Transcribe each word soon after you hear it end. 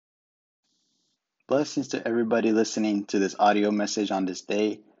Blessings to everybody listening to this audio message on this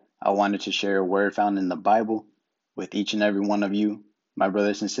day. I wanted to share a word found in the Bible with each and every one of you, my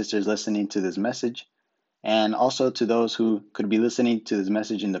brothers and sisters listening to this message, and also to those who could be listening to this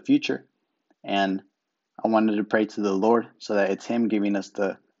message in the future. And I wanted to pray to the Lord so that it's Him giving us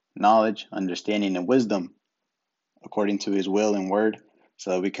the knowledge, understanding, and wisdom according to His will and word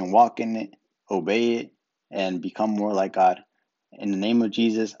so that we can walk in it, obey it, and become more like God. In the name of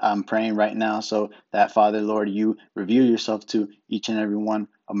Jesus, I'm praying right now so that, Father, Lord, you reveal yourself to each and every one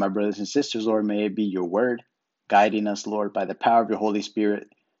of my brothers and sisters, Lord. May it be your word guiding us, Lord, by the power of your Holy Spirit.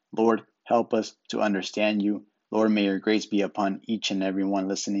 Lord, help us to understand you. Lord, may your grace be upon each and every one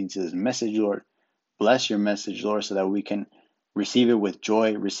listening to this message, Lord. Bless your message, Lord, so that we can receive it with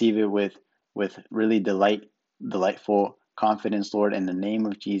joy, receive it with really delightful confidence, Lord. In the name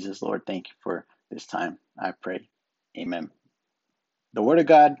of Jesus, Lord, thank you for this time. I pray. Amen. The Word of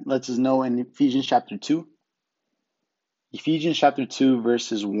God lets us know in Ephesians chapter 2,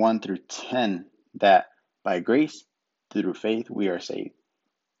 verses 1 through 10, that by grace, through faith, we are saved.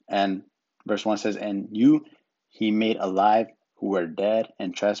 And verse 1 says, "And you he made alive who were dead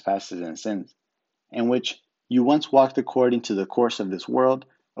in trespasses and sins, in which you once walked according to the course of this world,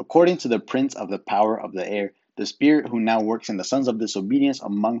 according to the prince of the power of the air, the spirit who now works in the sons of disobedience,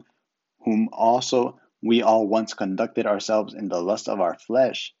 among whom also we all once conducted ourselves in the lust of our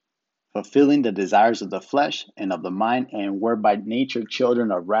flesh, fulfilling the desires of the flesh and of the mind, and were by nature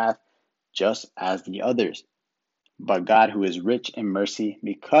children of wrath, just as the others. But God, who is rich in mercy,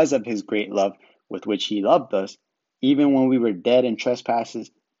 because of his great love with which he loved us, even when we were dead in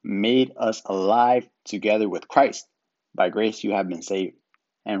trespasses, made us alive together with Christ. By grace you have been saved,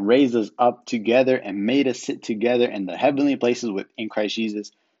 and raised us up together and made us sit together in the heavenly places in Christ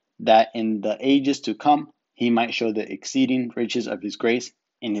Jesus, that in the ages to come he might show the exceeding riches of his grace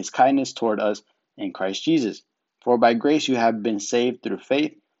in his kindness toward us in Christ Jesus. For by grace you have been saved through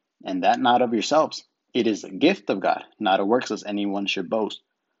faith, and that not of yourselves. It is a gift of God, not of works, lest anyone should boast.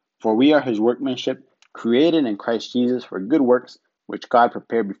 For we are his workmanship, created in Christ Jesus for good works, which God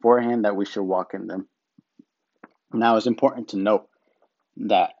prepared beforehand that we should walk in them." Now it's important to note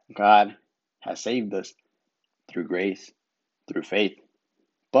that God has saved us through grace, through faith.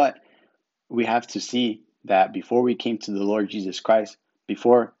 But we have to see that before we came to the Lord Jesus Christ,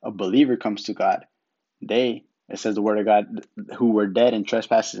 before a believer comes to God, it says the word of God, who were dead in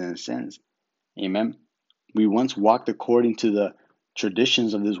trespasses and sins. Amen. We once walked according to the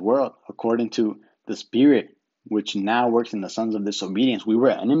traditions of this world, according to the Spirit, which now works in the sons of disobedience. We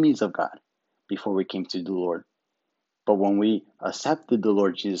were enemies of God before we came to the Lord. But when we accepted the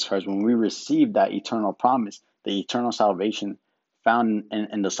Lord Jesus Christ, when we received that eternal promise, the eternal salvation found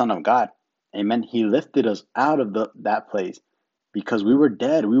in the Son of God, amen, he lifted us out of that place because we were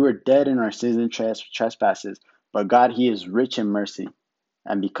dead. We were dead in our sins and trespasses. But God, he is rich in mercy.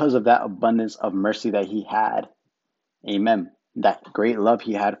 And because of that abundance of mercy that he had, amen, that great love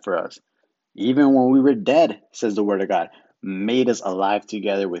he had for us, even when we were dead, says the word of God, made us alive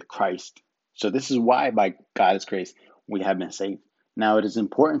together with Christ. So this is why, by God's grace, we have been saved. Now, it is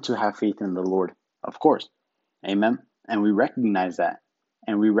important to have faith in the Lord, of course. Amen. And we recognize that.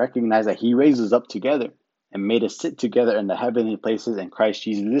 And we recognize that he raised us up together and made us sit together in the heavenly places in Christ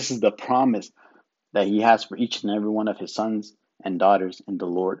Jesus. This is the promise that he has for each and every one of his sons and daughters in the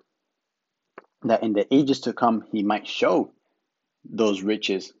Lord, that in the ages to come, he might show those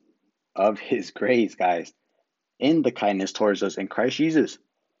riches of his grace, guys, in the kindness towards us in Christ Jesus.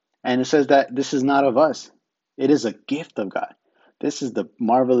 And it says that this is not of us. It is a gift of God. This is the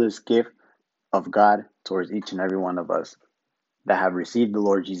marvelous gift of God towards each and every one of us that have received the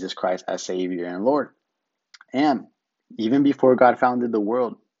Lord Jesus Christ as Savior and Lord. And even before God founded the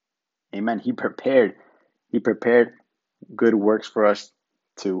world, amen, he prepared good works for us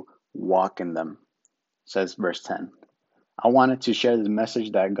to walk in them, says verse 10. I wanted to share this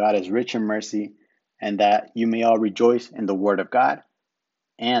message that God is rich in mercy, and that you may all rejoice in the word of God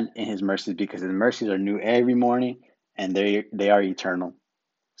and in his mercies, because his mercies are new every morning, and they are eternal.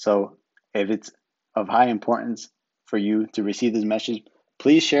 So if it's of high importance for you to receive this message,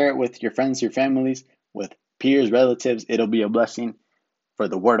 please share it with your friends, your families, with peers, relatives. It'll be a blessing for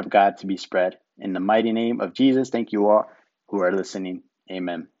the word of God to be spread. In the mighty name of Jesus, thank you all who are listening.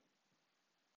 Amen.